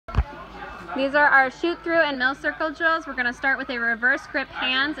These are our shoot through and mill circle drills. We're going to start with a reverse grip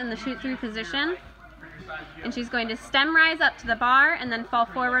hands in the shoot through position. And she's going to stem rise up to the bar and then fall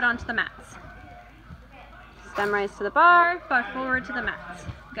forward onto the mats. Stem rise to the bar, fall forward to the mats.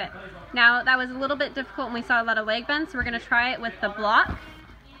 Good. Now that was a little bit difficult when we saw a lot of leg bend, so we're going to try it with the block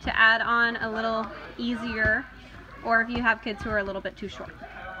to add on a little easier, or if you have kids who are a little bit too short.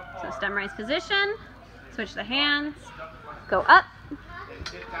 So stem rise position, switch the hands, go up,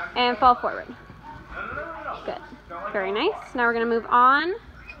 and fall forward. Good. Very nice. Now we're going to move on.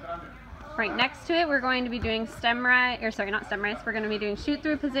 Right next to it, we're going to be doing stem rise, or sorry, not stem rise, we're going to be doing shoot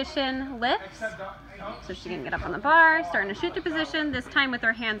through position lifts. So she can get up on the bar, starting to shoot through position, this time with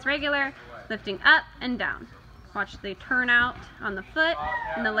her hands regular, lifting up and down. Watch the turnout on the foot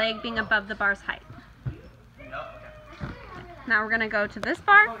and the leg being above the bar's height. Now we're going to go to this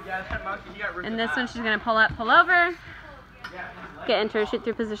bar, and this one she's going to pull up, pull over, get into a shoot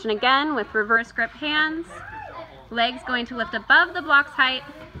through position again with reverse grip hands, legs going to lift above the block's height,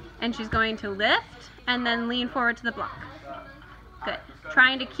 and she's going to lift and then lean forward to the block. Good.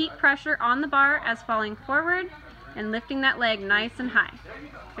 Trying to keep pressure on the bar as falling forward and lifting that leg nice and high.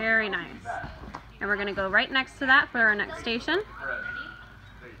 Very nice. And we're going to go right next to that for our next station.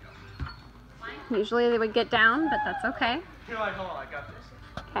 Usually they would get down, but that's okay.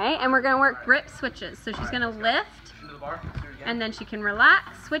 Okay, and we're going to work grip switches. So she's going to lift, and then she can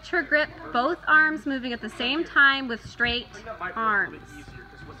relax, switch her grip, both arms moving at the same time with straight arms.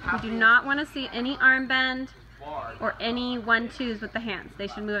 We do not want to see any arm bend or any 1-2s with the hands. They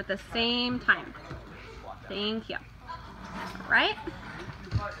should move at the same time. Thank you. All right,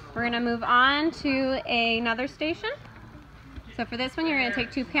 we're going to move on to another station. So for this one, you're going to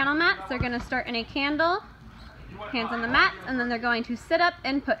take 2 panel mats. They're going to start in a candle, hands on the mats, and then they're going to sit up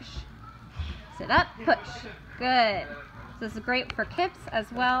and push. Sit up, push. Good. So this is great for kips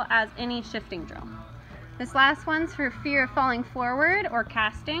as well as any shifting drill. This last one's for fear of falling forward or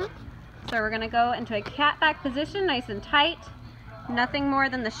casting. So we're going to go into a cat back position, nice and tight. Nothing more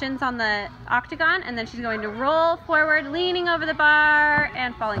than the shins on the octagon, and then she's going to roll forward, leaning over the bar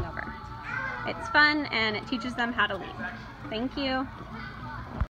and falling over. It's fun and it teaches them how to lean. Thank you.